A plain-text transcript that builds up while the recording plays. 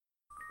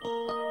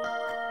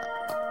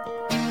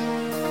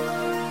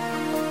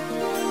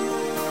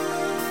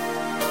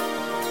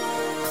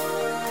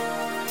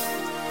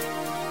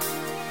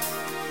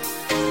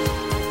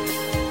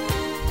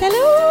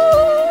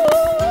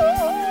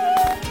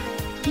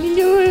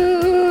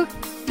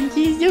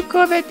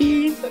coffee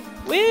bean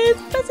with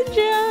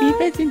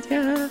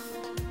Passenger.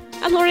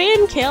 And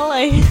Lorraine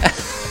Kelly.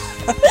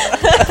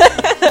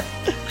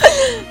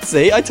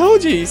 See, I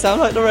told you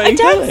sound like Lorraine I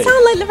don't Kelly.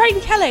 sound like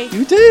Lorraine Kelly.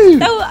 You do.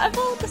 No, of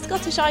all the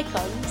Scottish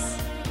icons.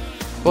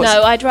 What's-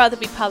 No, I'd rather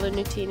be Paolo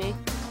Nutini.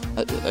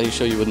 Are you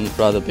sure you wouldn't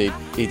rather be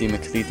Edie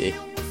McCready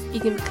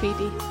Egan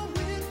McCready.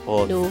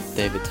 or No.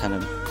 David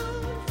Tennant?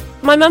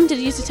 My mum did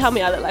used to tell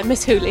me I look like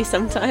Miss Hooley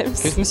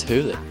sometimes. Who's Miss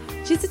Hooley?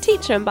 She's a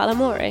teacher in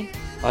Balamori.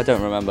 I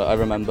don't remember. I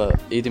remember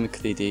Edie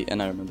McCready,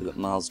 and I remember that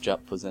Miles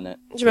Jupp was in it.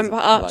 Do you remember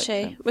I liked Archie?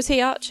 him. Was he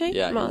Archie?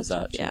 Yeah, he Miles was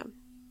Jupp, Archie. Yeah.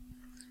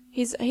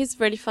 He's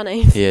really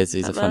funny. He is.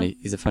 He's a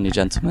funny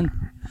gentleman.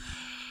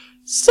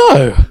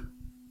 So,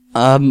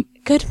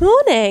 Good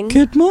morning.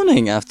 good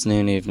morning,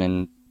 afternoon,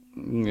 evening,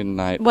 good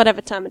night.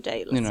 Whatever time of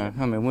day. You know,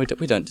 I mean, we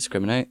don't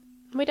discriminate.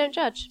 We don't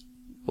judge.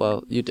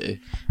 Well, you do.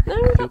 No,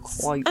 You're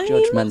that's quite a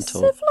judgmental.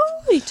 massive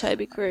lie,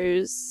 Toby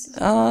Cruz.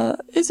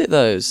 Is it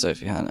though,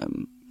 Sophie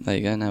Hannum? There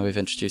you go. Now we've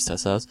introduced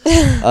ourselves.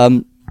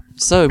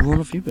 So what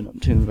have you been up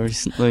to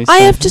recently? I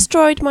have Sophie?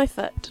 destroyed my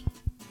foot.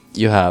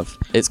 You have.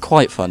 It's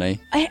quite funny.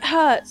 It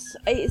hurts.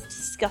 It's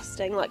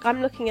disgusting. Like,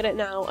 I'm looking at it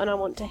now and I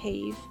want to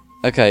heave.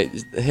 Okay,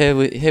 here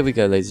we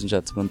go, ladies and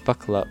gentlemen.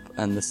 Buckle up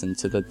and listen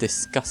to the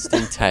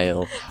disgusting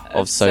tale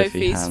of Sophie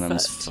Sophie's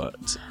Hannum's foot.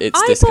 foot. It's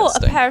I disgusting.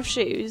 bought a pair of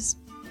shoes.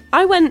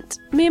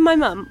 Me and my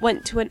mum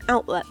went to an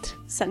outlet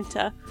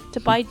centre to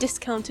buy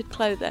discounted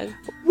clothing.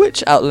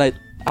 Which outlet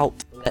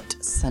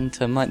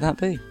centre might that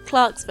be?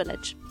 Clark's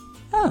Village.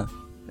 Oh,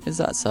 is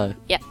that so?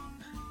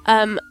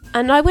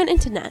 And I went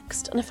into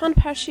Next and I found a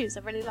pair of shoes I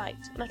really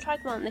liked. And I tried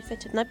them on and they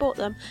fitted and I bought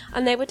them.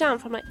 And they were down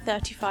from like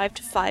 $35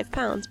 to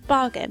 £5.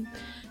 Bargain.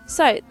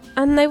 So,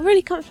 and they were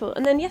really comfortable.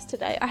 And then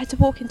yesterday I had to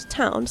walk into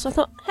town. So I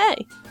thought,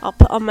 hey, I'll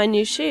put on my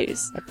new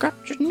shoes. I got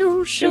your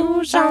new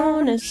Shoes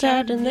on and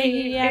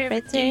suddenly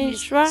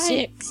everything's right.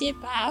 Sexy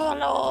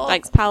Paolo.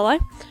 Thanks, Paolo.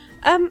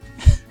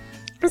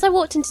 As I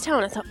walked into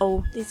town, I thought,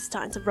 oh, these are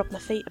starting to rub my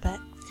feet a bit.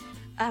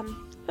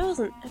 It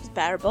wasn't. It was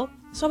bearable.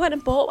 So I went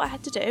and bought what I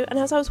had to do, and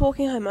as I was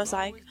walking home, I was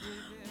like,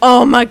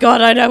 oh my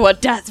god, I know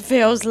what death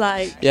feels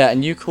like. Yeah,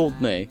 and you called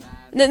me.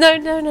 No.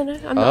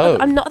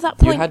 I'm not at that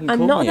point. hadn't I'm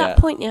called not me at that yet.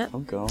 point yet. Oh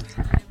god.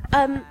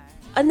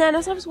 And then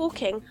as I was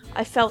walking,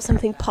 I felt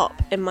something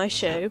pop in my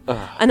shoe,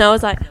 Ugh. and I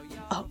was like,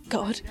 oh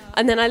god.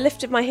 And then I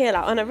lifted my heel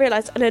out, and I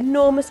realised an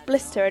enormous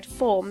blister had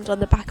formed on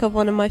the back of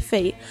one of my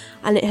feet,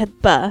 and it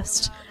had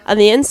burst. And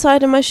the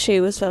inside of my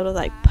shoe was filled with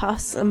like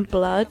pus and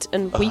blood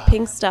and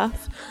weeping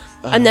stuff.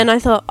 And then I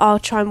thought, I'll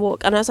try and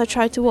walk. And as I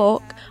tried to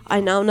walk, I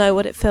now know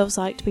what it feels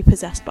like to be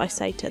possessed by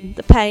Satan.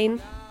 The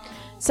pain.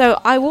 So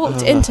I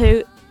walked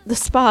into the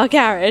Spa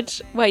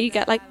garage where you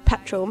get like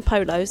petrol and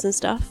polos and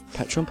stuff.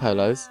 Petrol and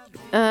polos.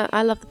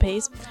 I love the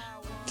peas.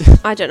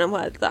 I don't know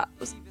where that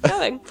was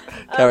going.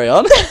 Carry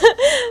on.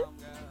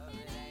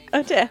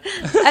 Oh dear.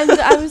 And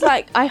I was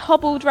like, I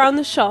hobbled round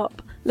the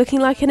shop looking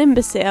like an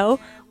imbecile.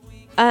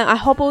 I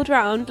hobbled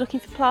round looking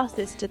for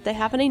plasters. Did they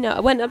have any? No. I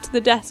went up to the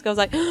desk. I was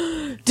like,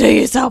 do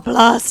you sell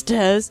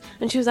plasters?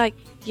 And she was like,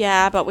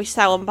 yeah, but we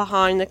sell them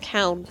behind the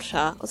counter.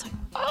 I was like,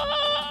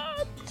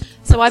 ah.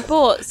 So I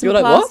bought some You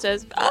were like, what?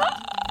 plasters.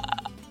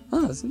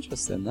 Oh, that's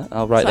interesting. That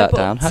I'll write So I that bought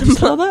down. How do some you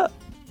spell that?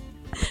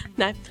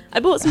 No, I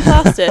bought some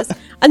plasters.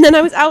 And then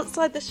I was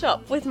outside the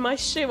shop with my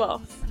shoe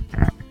off.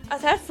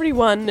 As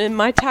everyone in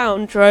my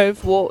town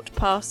drove, walked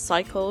past,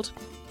 cycled.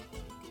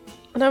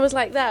 And I was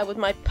like there with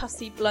my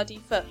pussy bloody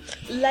foot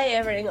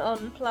layering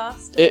on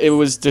plaster. It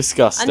was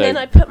disgusting. And then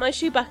I put my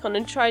shoe back on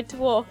and tried to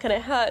walk and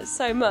it hurt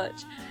so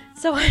much.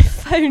 So I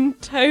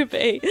phoned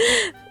Toby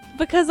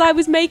because I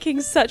was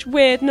making such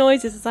weird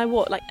noises as I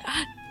walked, like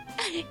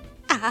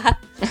and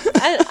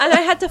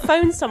I had to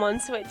phone someone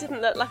so it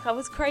didn't look like I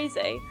was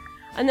crazy.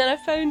 And then I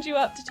phoned you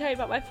up to tell you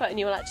about my foot and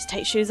you were like, just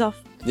take shoes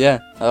off. Yeah,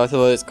 I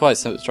thought it's quite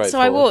straightforward. So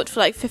I walked for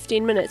like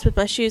 15 minutes with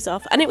my shoes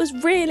off and it was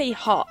really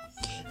hot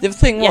The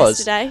thing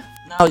was, yesterday.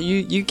 now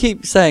you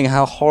keep saying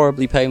how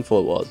horribly painful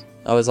it was.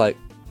 I was like,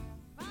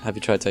 have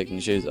you tried taking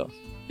your shoes off?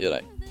 You're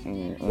like,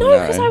 No,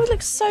 because I would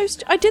look so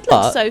I did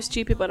look so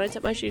stupid when I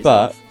took my shoes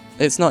But off.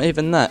 it's not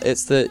even that.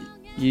 It's that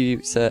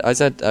I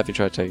said, have you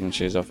tried taking your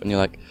shoes off? And you're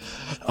like,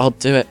 I'll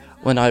do it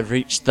when I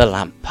reach the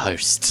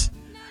lamppost.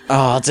 Oh,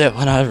 I'll do it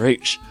when I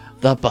reach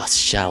the bus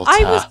shelter.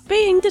 I was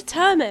being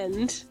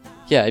determined.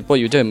 Yeah, what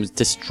you were doing was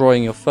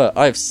destroying your foot.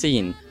 I've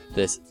seen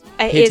this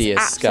It hideous is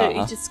absolutely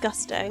scar.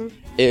 disgusting.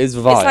 It is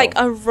vile. It's like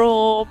a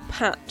raw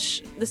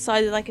patch the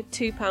size of like a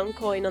 £2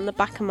 coin on the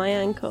back of my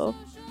ankle.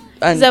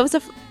 And There was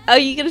are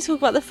you going to talk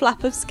about the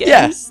flap of skin?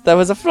 yes, there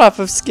was a flap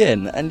of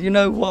skin. And you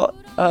know what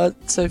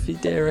Sophie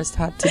Dearest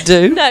had to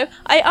do? No,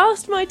 I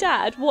asked my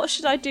dad, what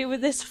should I do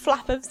with this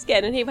flap of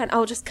skin? And he went,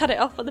 I'll just cut it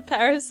off with a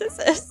pair of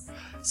scissors.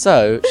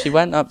 So she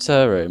went up to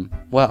her room,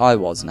 where I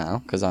was now,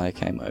 because I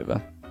came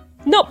over.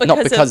 Not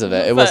because of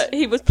it. It was.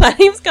 He was planning.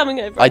 He was coming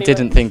over. I anyway.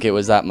 didn't think it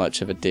was that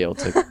much of a deal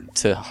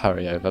to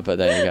hurry over, but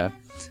there you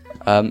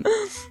go.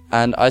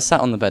 And I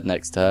sat on the bed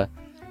next to her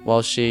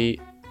while she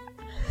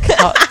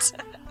cut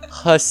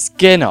her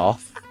skin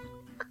off.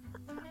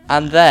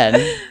 And then,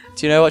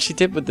 do you know what she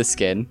did with the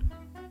skin?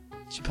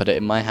 She put it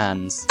in my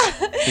hands.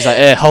 She's like,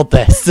 "Here, hold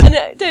this."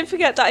 And don't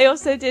forget that I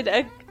also did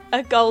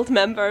a gold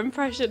member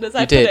impression as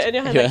I put it in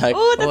your hand. You were Like,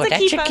 oh,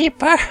 that's a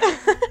keeper.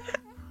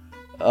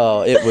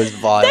 Oh, it was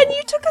vile. Then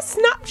you took a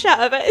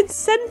snapshot of it and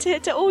sent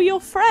it to all your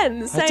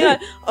friends, saying,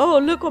 like, "Oh,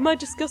 look what my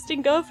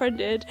disgusting girlfriend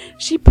did.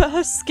 She put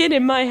her skin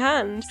in my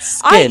hand."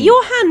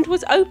 Your hand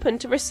was open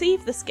to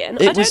receive the skin.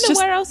 I don't know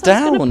where else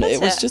I was going to put it.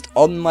 It was just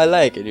on my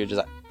leg, and you were just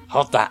like,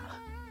 "Hold that."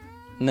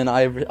 And then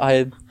I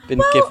had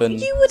been given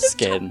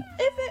skin.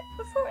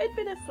 Before it had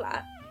been a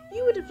flat,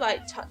 you would have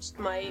like touched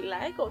my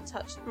leg or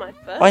touched my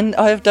foot.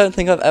 I don't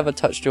think I've ever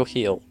touched your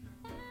heel.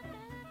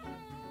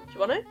 Do you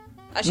want to?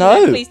 Actually,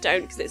 No. please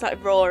don't, because it's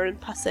like raw and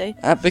pussy.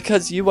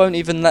 Because you won't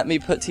even let me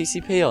put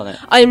TCP on it.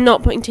 I am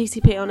not putting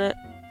TCP on it.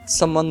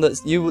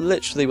 You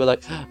literally were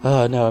like,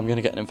 "Oh no, I'm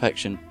gonna get an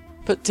infection.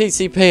 Put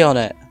TCP on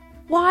it."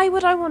 Why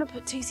would I want to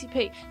put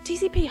TCP?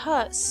 TCP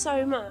hurts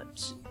so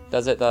much.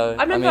 Does it though?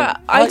 I remember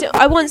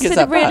I once did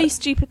a really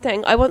stupid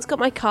thing. I once got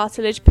my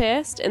cartilage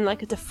pierced in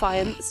like a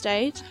defiant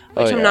stage,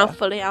 which I'm now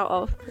fully out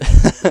of.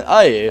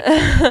 Are you?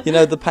 You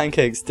know, the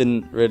pancakes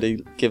didn't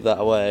really give that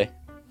away.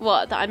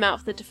 What? That I'm out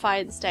of the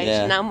defiant stage Yeah.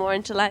 and now more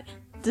into like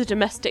the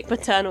domestic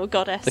maternal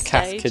goddess The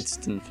stage. Cath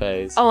Kidston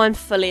phase. Oh, I'm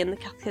fully in the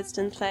Cath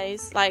Kidston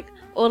phase. Like,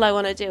 all I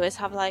want to do is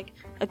have like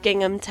a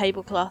gingham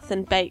tablecloth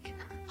and bake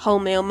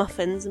wholemeal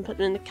muffins and put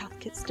them in the Cath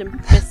Kidston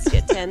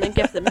biscuit tin and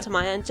give them to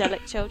my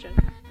angelic children.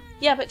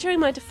 Yeah, but during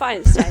my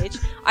defiant stage,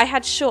 I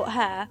had short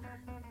hair,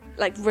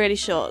 like really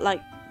short,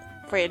 like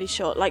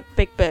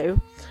Big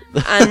Boo.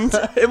 And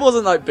it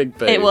wasn't like Big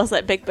Boo. it was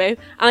like Big Boo. And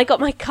I got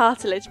my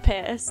cartilage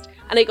pierced,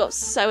 and it got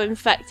so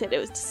infected, it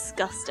was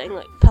disgusting,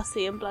 like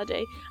pussy and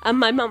bloody. And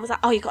my mum was like,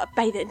 "Oh, you got to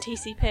bathe it in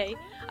TCP."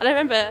 And I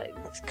remember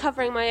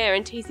covering my ear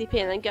in TCP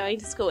and then going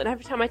to school, and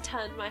every time I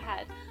turned my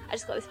head, I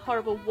just got this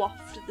horrible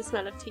waft of the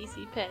smell of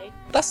TCP.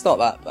 That's not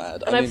that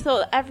bad. And I thought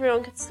that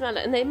everyone could smell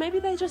it, and maybe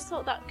they just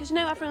thought that, because you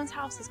know everyone's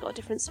house has got a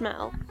different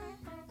smell.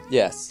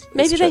 Yes.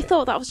 Maybe they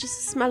thought that was just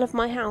the smell of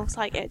my house.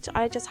 Like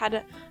I just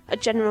had a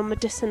general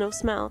medicinal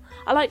smell.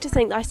 I like to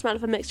think that I smell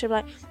of a mixture of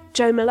like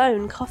Joe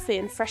Malone coffee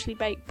and freshly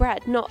baked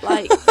bread, not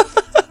like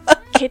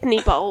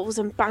kidney bowls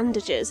and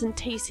bandages and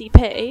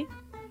TCP.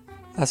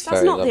 That's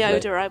not lovely. the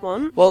odour I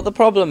want. Well, the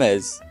problem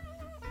is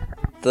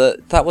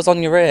that was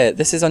on your ear.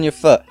 This is on your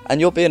foot, and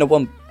you're being a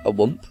wump. A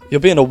wump?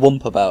 You're being a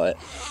wump about it.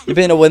 You're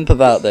being a wimp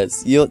about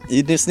this. You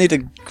just need to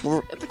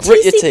grit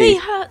your TCP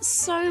teeth. hurts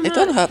so much. It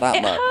doesn't hurt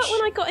that much. It hurt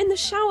when I got in the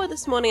shower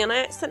this morning and I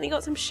accidentally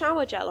got some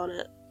shower gel on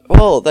it.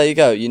 Well, there you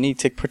go. You need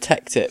to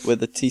protect it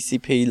with a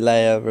TCP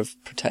layer of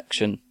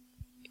protection.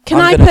 Can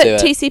I put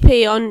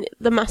TCP on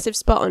the massive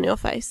spot on your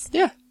face?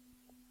 Yeah.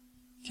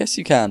 Yes,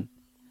 you can.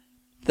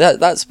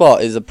 That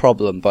spot is a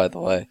problem, by the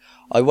way.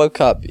 I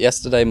woke up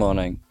yesterday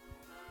morning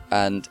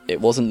and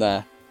it wasn't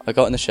there. I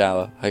got in the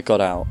shower, I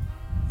got out,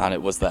 and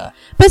it was there.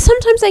 But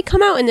sometimes they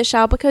come out in the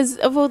shower because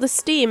of all the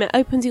steam. It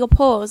opens your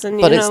pores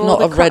and but you it's know, not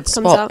all a the red crap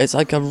comes spot. out. It's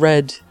like a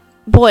red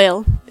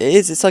boil. It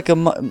is. It's like a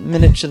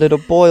miniature little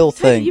boil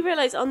thing. You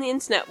realise on the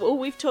internet, all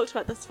we've talked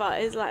about thus far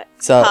is like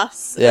So,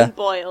 pus yeah. and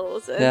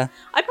boils. And Yeah.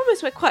 I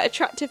promise we're quite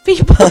attractive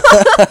people.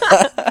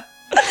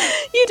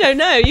 You don't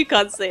know. You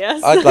can't see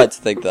us. I'd like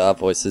to think that our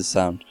voices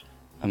sound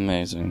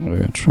amazingly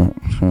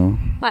attractive.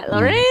 Like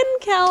Lorraine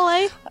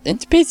Kelly.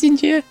 And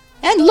Passenger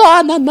and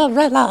Lana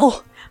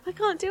Morello. I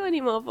can't do any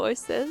more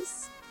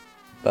voices.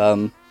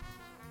 I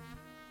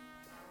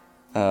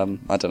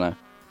don't know.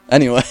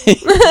 Anyway,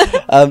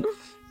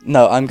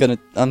 no, I'm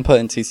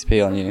putting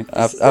TCP on you.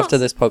 After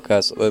this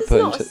podcast, we're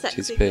putting It's not a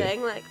sexy TCP.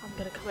 thing. Like, I'm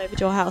gonna come over to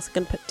your house. I'm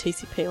gonna put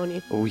TCP on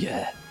you. Oh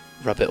yeah,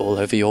 rub it all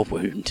over your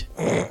wound.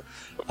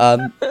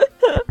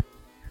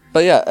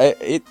 But yeah,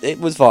 it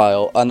was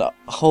vile, and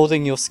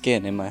holding your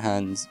skin in my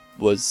hands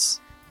was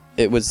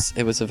a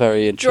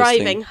very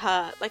interesting. Driving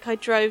hurt. Like, I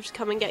drove to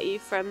come and get you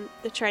from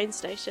the train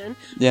station.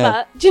 Yeah.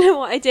 But do you know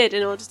what I did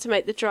in order to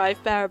make the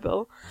drive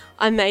bearable?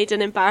 I made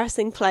an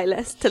embarrassing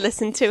playlist to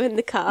listen to in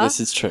the car. This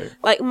is true.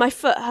 Like, my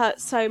foot hurt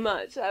so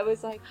much. I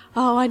was like,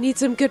 oh, I need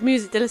some good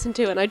music to listen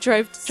to. And I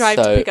drove to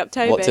pick up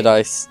Toby. What did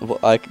I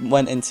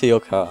went into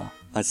your car.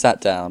 I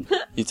sat down.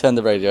 You turned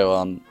the radio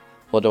on.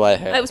 What do I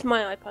hear? It was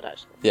my iPod,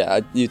 actually.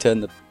 Yeah, you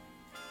turned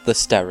the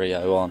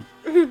stereo on.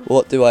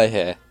 What do I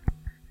hear?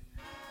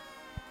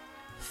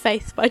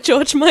 Faith by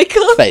George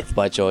Michael. Faith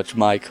by George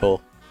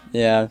Michael.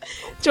 Yeah.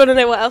 Do you want to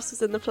know what else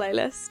was in the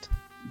playlist?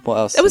 What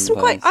else? There was some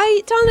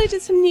I downloaded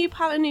some new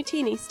Paolo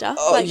Nutini stuff.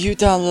 Oh, you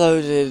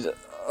downloaded.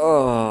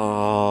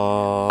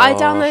 Oh. I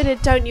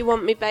downloaded "Don't You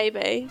Want Me,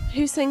 Baby."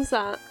 Who sings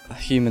that?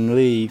 Human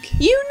League.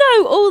 You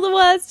know all the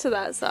words to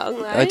that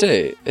song, though. I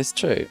do. It's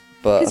true,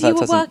 but because that you were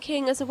doesn't.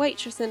 working as a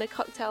waitress in a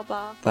cocktail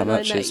bar That when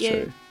much I met is you.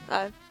 true.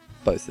 Oh.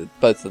 Both of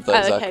those Oh,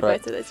 are okay,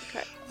 correct. both of those are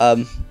correct.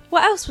 Um.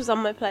 What else was on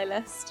my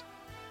playlist?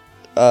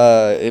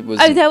 It was.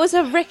 Oh, there was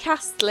a Rick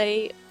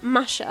Astley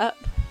mashup.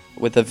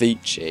 With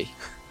Avicii.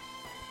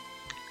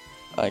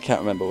 I can't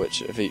remember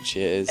which Avicii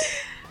it is.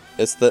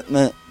 It's the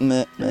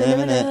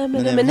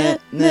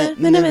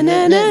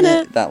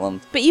that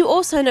one. But you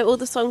also know all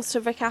the songs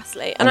to Rick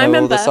Astley. And I know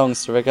remember all the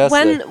songs to Rick Astley.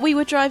 when we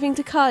were driving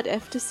to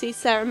Cardiff to see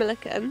Sarah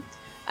Millican,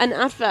 an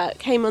advert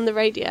came on the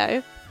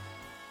radio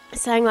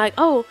saying like,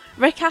 oh,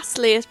 Rick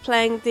Astley is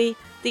playing the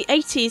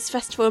 80s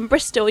festival in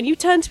Bristol, and you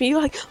turned to me,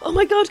 you're like, oh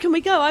my god, can we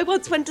go? I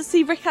once went to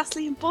see Rick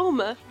Astley in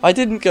Bournemouth. I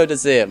didn't go to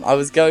see him. I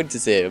was going to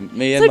see him.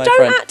 Me and So my don't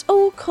friend. act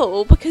all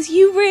cool, because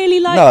you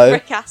really like No,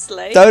 Rick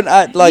Astley. Don't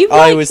act like You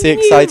I like was the new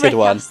excited Rick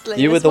one. Astley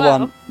You were as the well.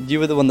 one. You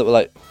were the one that were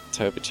like,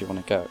 Toby, do you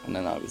want to go? And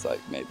then I was like,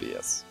 maybe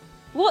yes.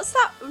 What's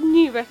that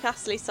new Rick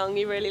Astley song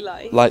you really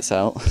like? Lights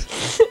out.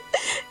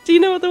 Do you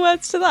know what the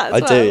words to that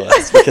as I well? do,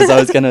 yes, because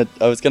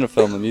I was gonna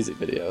film a music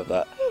video of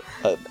that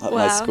at my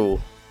Wow.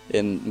 school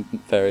in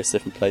various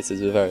different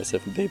places with various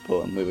different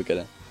people, and we were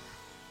gonna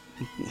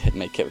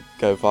make it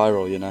go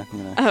viral, you know.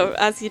 Oh,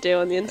 as you do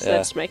on the internet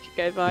Yeah. to make it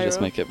go We viral.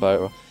 just make it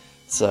viral.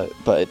 So,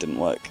 but it didn't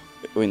work.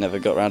 We never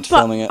got around to But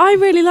filming it. I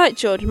really like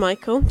George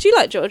Michael. Do you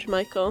like George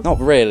Michael? Not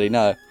really,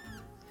 no.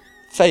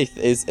 Faith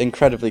is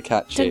incredibly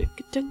catchy.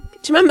 Dunk, dunk.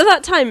 Do you remember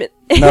that time?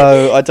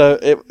 No, I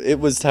don't. It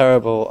was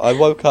terrible. I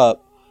woke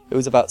up. It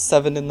was about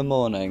 7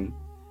 a.m,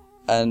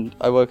 and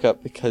I woke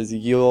up because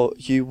you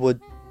were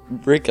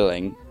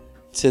wriggling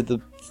to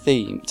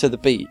the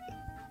beat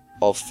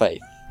of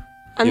Faith.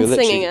 And You were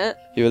singing literally- it.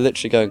 You were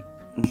literally going.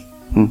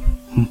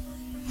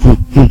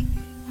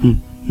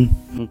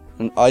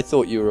 And I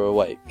thought you were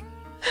awake.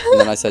 And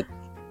then I said,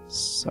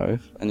 so?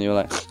 And you were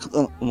like,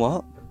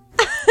 what?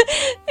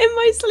 In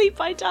my sleep,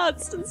 I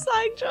danced and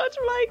sang George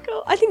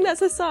Michael. I think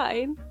that's a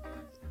sign.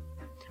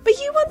 But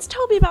you once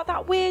told me about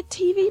that weird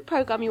TV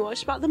program you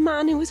watched about the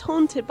man who was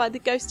haunted by the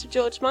ghost of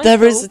George Michael.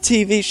 There is a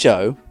TV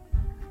show,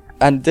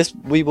 and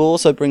we will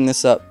also bring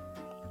this up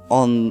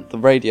on the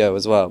radio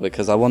as well,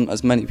 because I want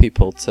as many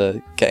people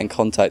to get in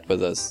contact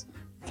with us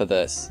for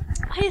this.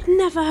 I had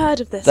never heard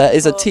of this. There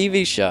is a before.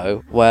 TV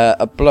show where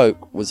a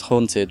bloke was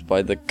haunted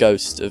by the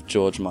ghost of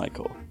George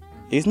Michael.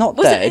 He's not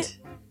Was it- dead.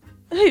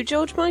 Who?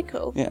 George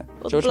Michael? Yeah,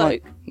 Or George the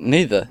bloke?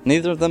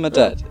 Neither of them are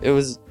dead.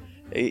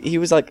 He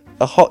was like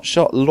a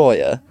hotshot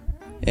lawyer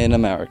in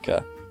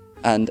America,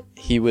 and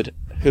he would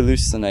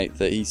hallucinate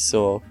that he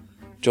saw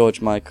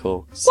George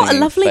Michael singing What a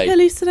lovely Faith.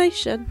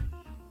 hallucination.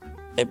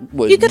 It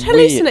was You could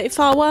weird. hallucinate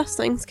far worse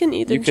things, couldn't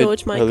you, than You George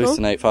could Michael?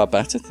 hallucinate far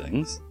better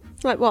things,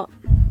 Like what?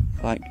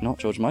 like not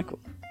George Michael.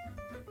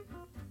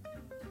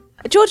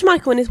 George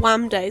Michael in his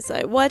Wham days,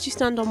 though. Where'd you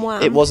stand on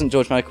Wham? It wasn't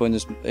George Michael in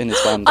his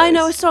band. I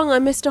know a song I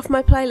missed off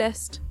my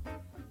playlist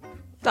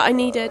that I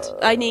needed.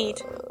 I need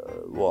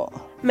What?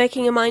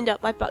 "Making Your Mind Up"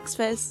 by Bucks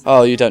Fizz.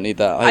 Oh, you don't need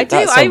that. I do.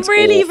 That I sounds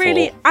really, awful.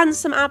 really, and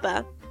some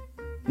ABBA.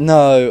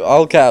 No,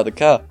 I'll get out of the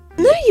car.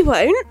 No, you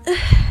won't.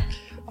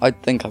 I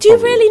think I. Do you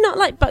probably really not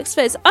like Bucks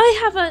Fizz? I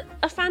have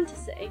a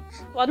fantasy.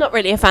 Well, not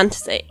really a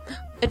fantasy.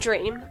 A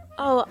dream.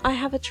 Oh, I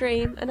have a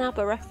dream. An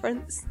ABBA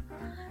reference.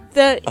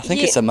 I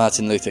think it's a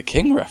Martin Luther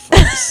King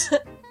reference.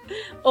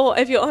 Or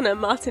if you're on a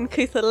Martin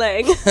Luther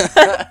Ling.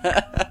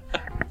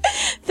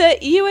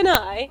 That you and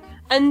I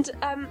and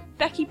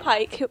Becky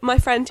Pike, my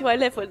friend who I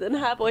live with, and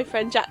her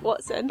boyfriend Jack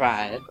Watson,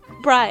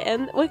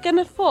 Brian, we're going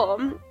to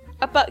form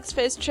a Bucks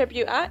Fizz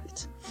tribute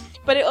act.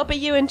 But it'll be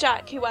you and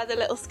Jack who wear the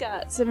little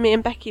skirts, and me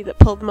and Becky that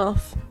pull them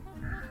off.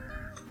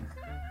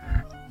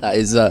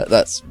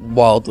 That's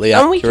wildly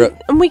And accurate.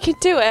 we could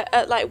do it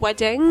at like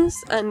weddings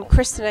and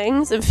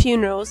christenings and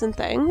funerals and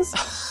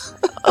things.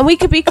 And we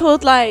could be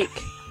called like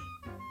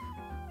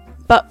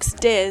Bucks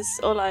Diz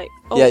or like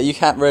Yeah, you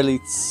can't really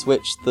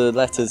switch the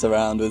letters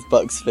around with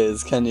Bucks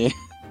Fizz, can you?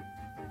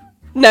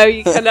 No,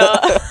 you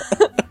cannot.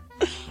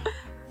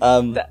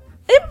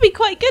 It would be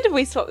quite good if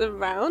we swapped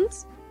them around.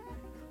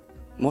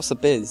 What's a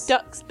biz?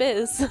 Ducks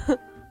Biz.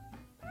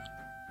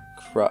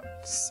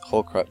 Crux,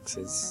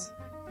 Horcruxes.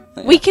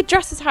 Yeah. We could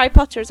dress as Harry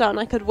Potter as well, and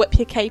I could whip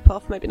your cape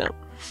off. Maybe not.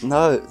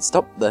 No,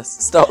 stop this.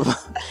 Stop.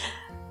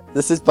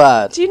 This is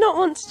bad. Do you not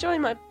want to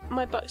join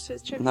my Bucks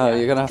Fizz tribute? No, act?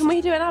 you're gonna have Can to-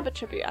 we do an ABBA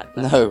tribute act?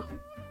 then? No.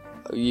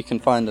 You can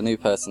find a new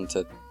person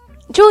to.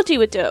 Georgie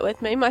would do it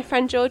with me, my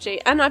friend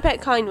Georgie, and I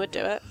bet Kine would do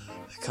it.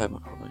 Okay,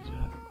 might probably do it.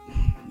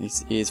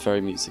 He is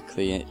very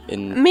musically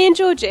in. Me and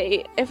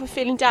Georgie, if we're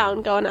feeling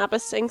down, go on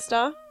ABBA's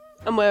SingStar,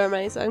 and we're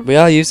amazing. We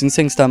are using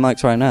SingStar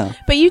mics right now.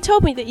 But you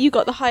told me that you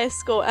got the highest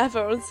score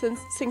ever on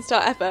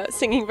SingStar ever,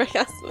 singing Rick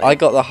Astley. I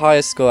got the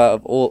highest score out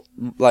of all.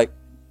 Like,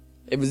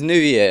 it was New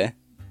Year,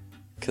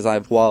 because I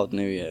have wild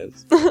New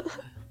Years.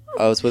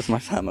 I was with my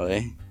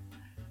family,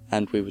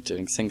 and we were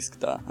doing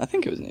SingStar. I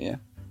think it was New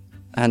Year.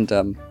 And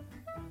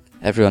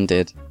everyone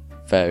did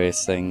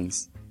various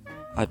things.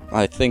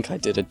 I think I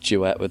did a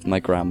duet with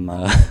my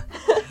grandma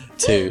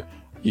to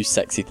 "You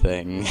Sexy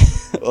Thing"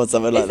 or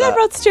something like Is there that.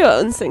 Rod Stewart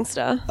on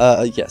SingStar?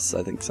 Yes,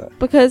 I think so.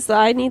 Because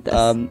I need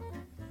this.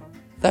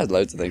 There's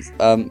loads of things.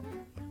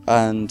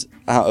 And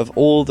out of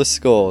all the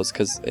scores,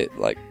 because it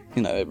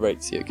it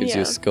rates you, it gives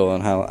you a Yeah. score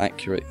on how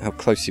accurate, how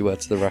close you were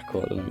to the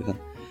record and everything.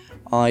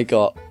 I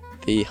got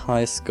the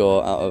highest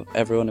score out of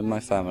everyone in my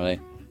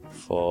family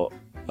for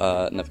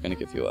 "Never Gonna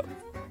Give You Up,"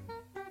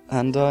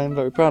 and I am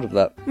very proud of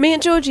that. Me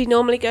and Georgie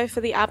normally go for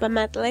the ABBA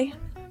medley.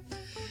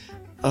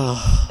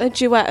 Oh, A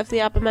duet of the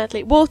ABBA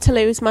medley.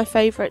 Waterloo is my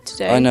favourite to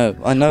do. I know.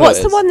 What's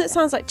it the is. one that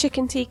sounds like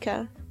Chicken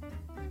Tikka?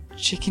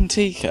 Chicken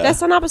tikka.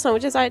 There's an ABBA song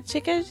which is like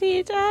Chicken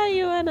Tikka,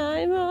 you and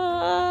I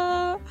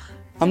more.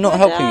 I'm not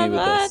helping you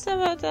with this.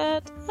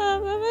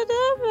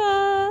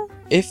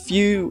 If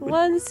you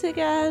Once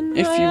again,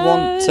 if my you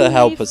want to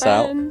help only us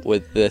out friend.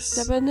 with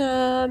this,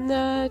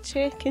 Banana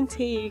chicken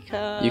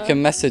tikka. you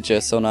can message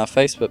us on our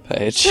Facebook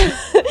page.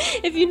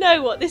 If you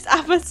know what this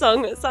ABBA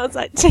song that sounds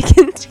like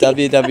chicken tikka.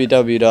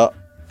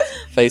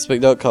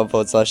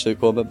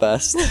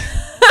 www.facebook.com/lukewarm@best.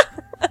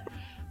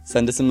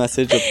 Send us a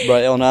message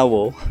right on our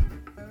wall.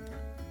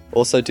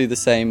 Also do the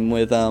same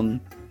with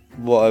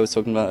what I was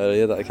talking about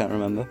earlier that I can't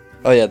remember.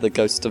 Oh yeah, the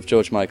Ghost of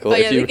George Michael. Oh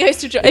yeah, the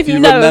Ghost of George. if If you you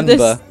know of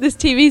remember- this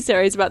TV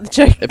series about the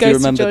Ghost If you of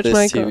remember George this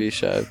Michael. TV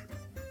show,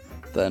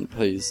 then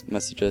please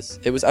message us.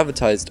 It was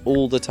advertised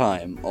all the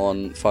time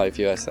on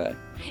 5USA.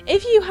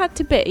 If you had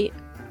to be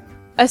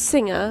a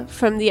singer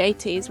from the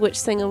 80s, which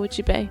singer would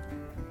you be?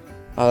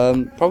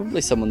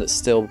 Probably someone that's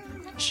still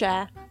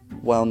Cher.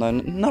 well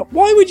known. No,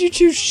 why would you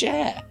choose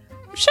Cher?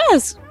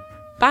 Cher's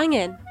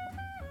banging.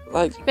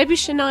 Like, Maybe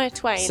Shania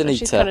Twain. She's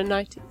Sunita. kind of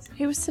 90s.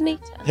 Who was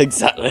Sunita?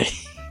 exactly.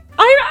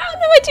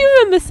 I do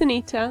remember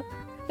Sunita.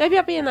 Maybe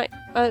I'll be in like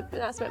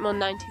that's a bit more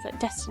 90s, like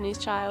Destiny's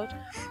Child.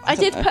 I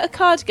don't did know. put a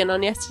cardigan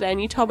on yesterday,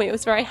 and you told me it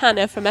was very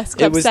Hannah from S It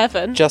Club was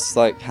 7. just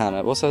like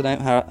Hannah. What's her name?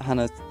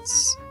 Hannah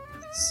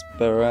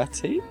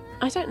Spiretti?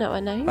 I don't know her I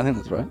name. think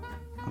that's right.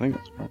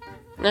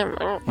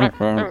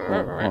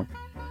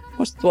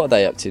 What are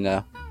they up to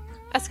now?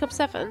 S Club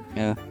 7.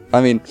 Yeah.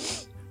 I mean,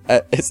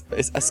 it's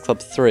S Club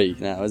 3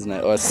 now, isn't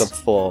it? Or S Club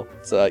 4.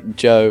 So like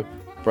Joe,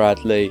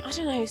 Bradley, I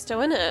don't know who's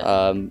still in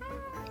it.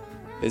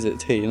 is it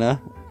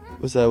Tina?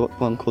 Was there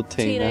one called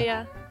Tina?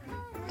 Yeah.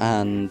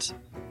 And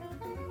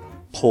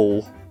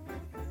Paul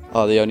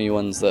are the only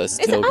ones that are Is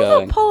still it? I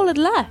going. thought Paul had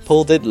left.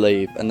 Paul did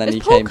leave, and then Has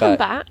he Paul came come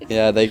back. back?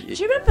 Yeah, Do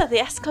you remember the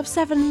S Club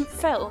 7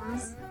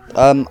 films?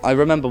 I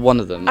remember one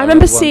of them. I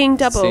remember one- Seeing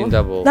Double. Seeing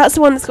Double. That's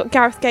the one that's got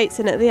Gareth Gates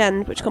in at the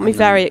end, which got me Mhm.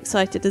 very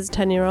excited as a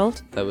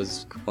 10-year-old. There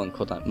was one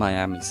called like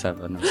Miami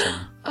 7 or something.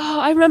 Oh,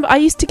 I remember. I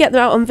used to get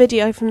them out on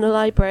video from the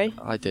library.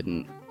 I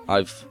didn't.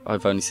 I've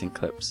only seen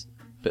clips,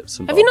 bits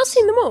and bobs. Have you not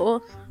seen them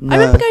all? No. I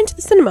remember going to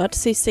the cinema to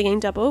see Singing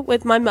Double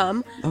with my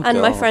mum Oh,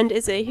 and my God. friend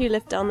Izzy, who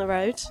lived down the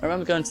road. I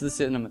remember going to the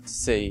cinema to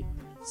see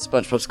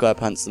SpongeBob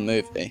SquarePants the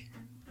movie.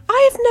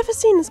 I have never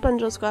seen the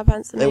SpongeBob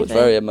SquarePants the movie. It was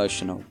very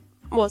emotional.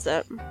 Was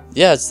it?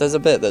 Yes, there's a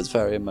bit that's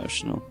very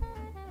emotional.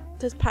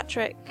 Does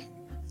Patrick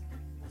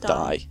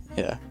Die.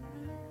 Yeah.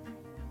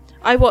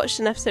 I watched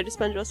an episode of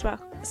SpongeBob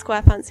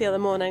SquarePants the other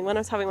morning when I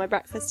was having my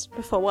breakfast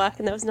before work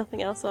and there was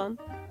nothing else on.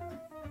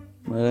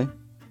 Really?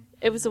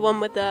 It was the one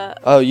with the...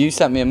 Oh, you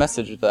sent me a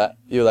message with that.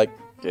 You were like,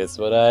 guess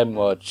what I'm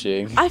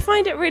watching. I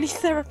find it really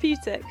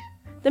therapeutic.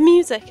 The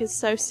music is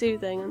so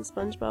soothing on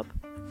SpongeBob.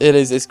 It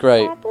is, it's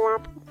great.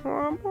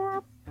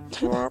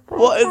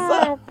 What is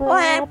that?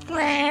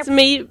 It's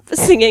me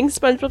singing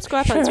SpongeBob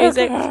SquarePants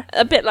music.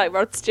 A bit like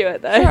Rod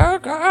Stewart,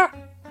 though.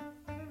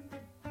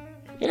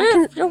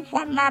 You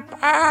want my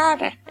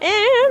body.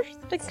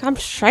 Think I'm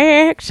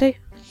sexy.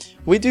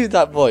 We do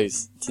that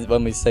voice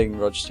when we sing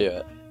Rod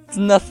Stewart. It's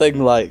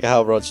nothing like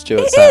how Rod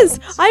Stewart It sounds. is.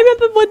 I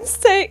remember once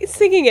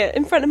singing it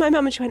in front of my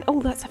mum, and she went,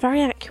 "Oh, that's a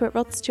very accurate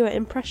Rod Stewart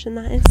impression.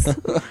 That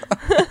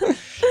is."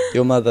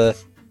 Your mother.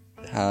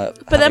 But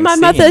then my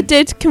mother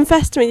did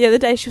confess to me the other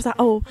day. She was like,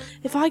 "Oh,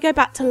 if I go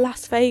back to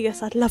Las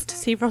Vegas, I'd love to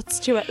see Rod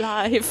Stewart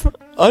live."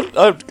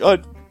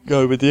 I'd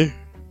go with you.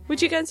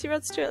 Would you go and see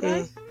Rod Stewart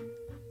live?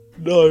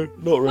 No,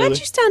 not Where'd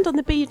you stand on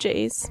the Bee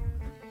Gees?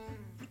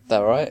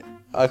 They're right.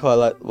 I quite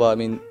like. Well, I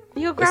mean,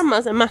 Your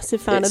grandma's a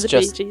massive fan of it's the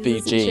just Bee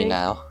Gees. isn't BG she?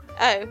 now.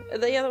 Oh,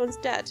 the other one's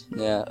dead.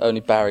 Yeah, only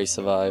Barry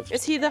survived.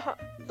 Is he the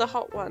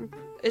hot one?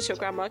 Is your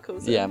grandma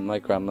calls him? Yeah, my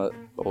grandma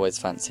always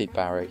fancied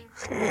Barry.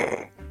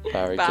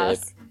 Barry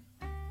Baz.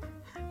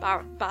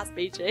 Gibb. Baz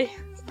BG.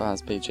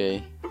 Baz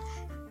BG.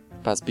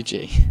 Baz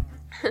BG.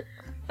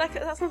 That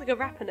sounds like a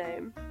rapper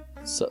name.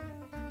 So,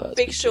 Baz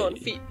Big BG. Sean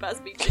feat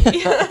Baz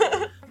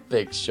BG.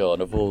 Big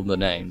Sean, of all the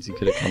names you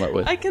could have come up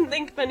with. I can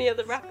think of any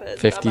other rappers.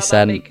 50 Big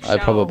Cent, I Sean.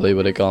 probably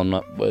would have gone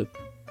up with.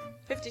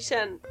 50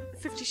 Cent.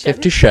 50 Cent.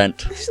 50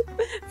 Cent.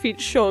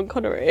 Feat Sean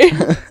Connery.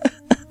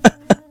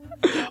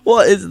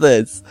 What is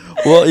this?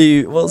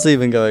 What's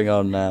even going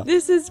on now?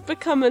 This has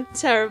become a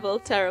terrible,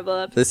 terrible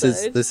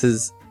episode. This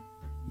is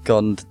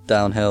gone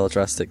downhill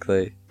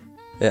drastically.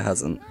 It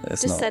hasn't.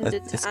 It's Descended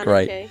not. to It's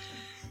anarchy.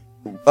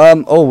 great.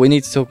 Oh, we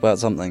need to talk about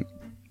something.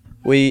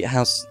 We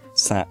house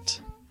sat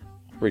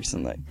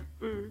recently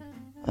Mm.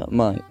 at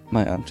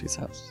my auntie's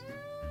house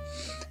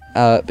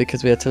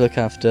because we had to look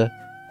after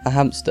a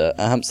hamster.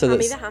 A hamster Hammy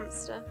that's the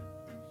hamster.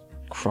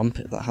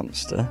 Crumpet the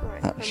hamster.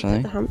 Right,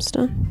 Actually, the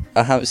hamster.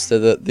 a hamster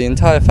that the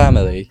entire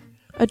family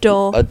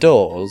Adore.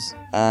 adores,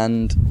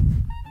 and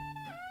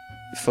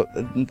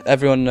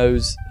everyone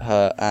knows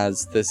her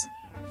as this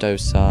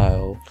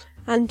docile.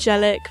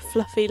 Angelic,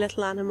 fluffy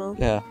little animal.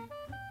 Yeah,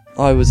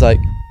 I was like,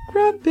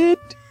 Crumpet,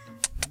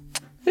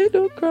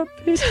 little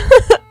grumpy.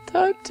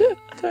 Time to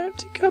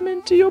come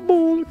into your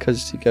ball.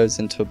 Because she goes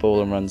into a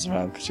ball and runs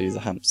around because she's a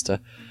hamster.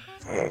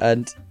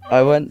 And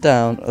I went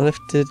down,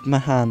 lifted my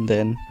hand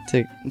in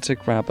to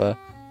grab her.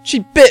 She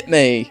bit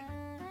me!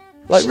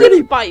 Like, She really?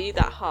 didn't bite you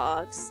that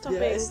hard. Stop Yeah,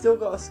 being... it's still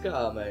got a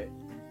scar, mate.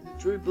 It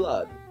drew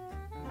blood.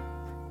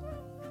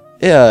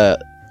 Yeah.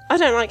 I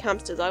don't like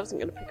hamsters. I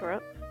wasn't going to pick her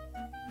up.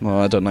 Well,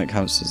 I don't like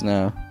hamsters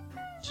now.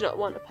 Do you not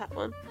want a pet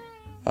one?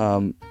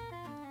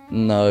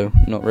 No,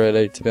 not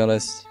really, to be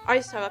honest. I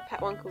used to have a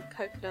pet one called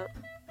Coconut.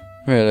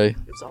 Really? It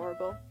was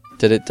horrible.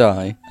 Did it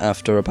die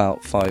after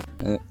about 5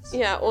 minutes?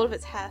 Yeah, all of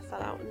its hair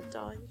fell out and it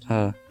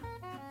died.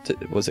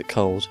 Was it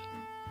cold?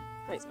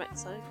 I expect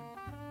so.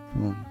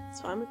 Hmm, It's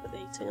fine, we put the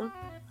heating on.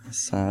 that's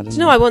sad. Do you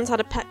know I once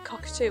had a pet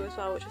cockatoo as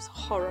well, which was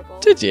horrible.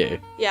 Did you?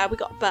 Yeah, we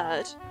got a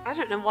bird. I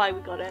don't know why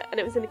we got it, and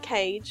it was in a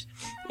cage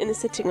in the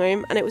sitting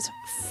room, and it was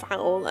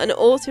foul. And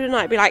all through the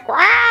night, it'd be like,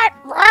 "Rah,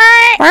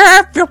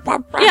 rah."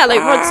 Yeah,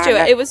 like Rod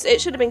Stewart. It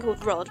should have been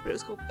called Rod, but it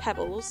was called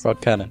Pebbles. Rod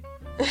Cannon.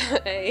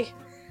 Hey.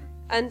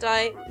 And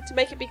to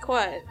make it be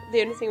quiet,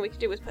 the only thing we could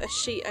do was put a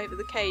sheet over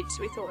the cage,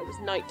 so we thought it was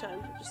night time,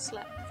 so we just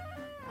slept.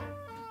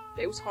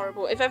 It was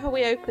horrible. If ever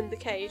we opened the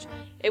cage,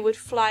 it would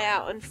fly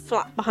out and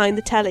flap behind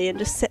the telly and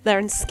just sit there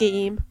and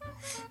scheme.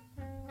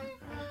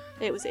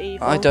 It was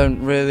evil. I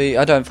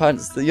don't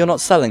find... You're not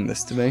selling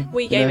this to me.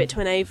 We gave it to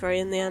an Avery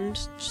in the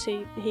end.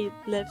 He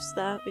lives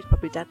there. He's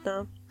probably dead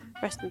now.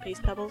 Rest in peace,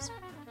 Pebbles.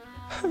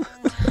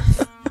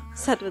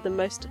 Said with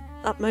the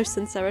utmost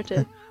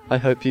sincerity. I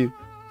hope you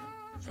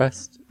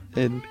rest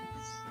in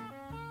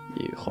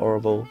peace. You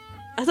horrible...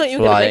 I thought you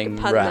were going to make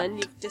a Flying pun rat. then.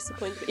 You've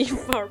disappointed me. You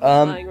horrible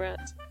flying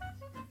rat.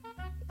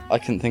 I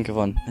couldn't think of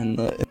one in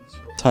the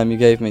time you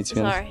gave me, to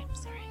be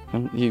honest.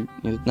 Sorry.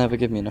 You'd never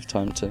give me enough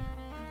time to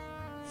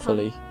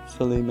fully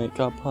make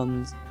our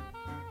puns.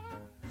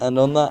 And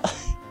on that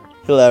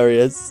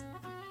hilarious,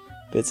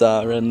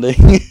 bizarre ending,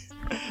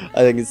 I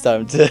think it's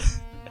time to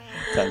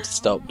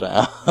stop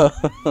now.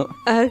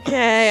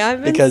 Okay,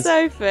 I've been Because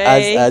Sophie.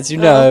 as you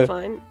know-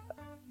 Fine.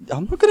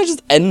 I'm not gonna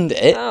just end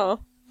it. Oh.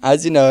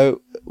 As you know,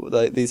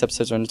 like, these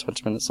episodes are only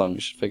 20 minutes long. You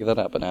should figure that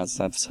out. But now it's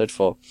episode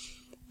 4.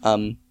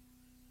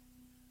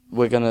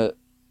 We're gonna.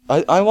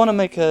 I want to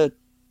make an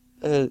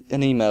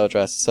email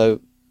address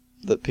so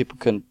that people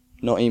can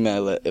not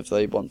email it if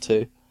they want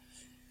to.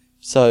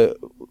 So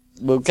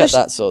we'll get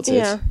that sorted.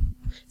 Yeah.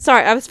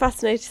 Sorry, I was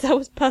fascinated. There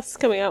was pus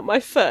coming out my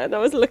foot and I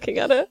was looking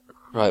at it.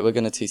 Right, we're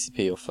gonna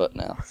TCP your foot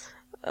now.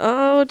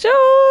 Oh,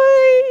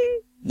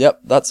 joy!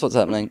 Yep, that's what's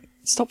happening.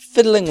 Stop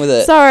fiddling with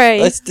it. Sorry.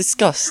 That's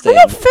disgusting. I'm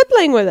not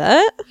fiddling with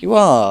it. You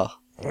are.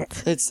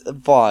 It's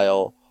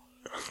vile.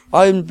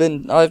 I've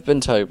been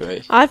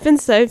Toby. I've been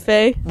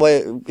Sophie.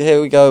 Wait,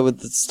 here we go with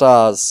the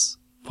stars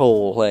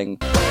pooling.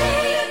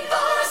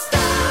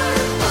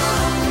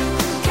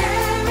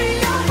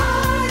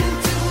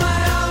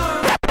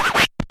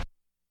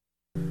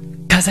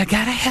 Cause I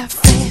gotta have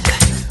faith.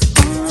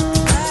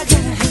 I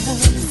gotta have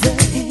faith.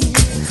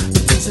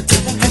 Because I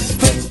gotta have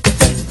faith.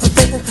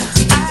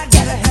 I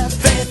gotta have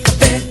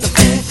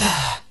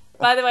faith.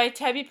 By the way,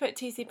 Toby put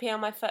TCP on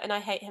my foot and I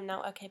hate him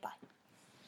now. Okay, bye.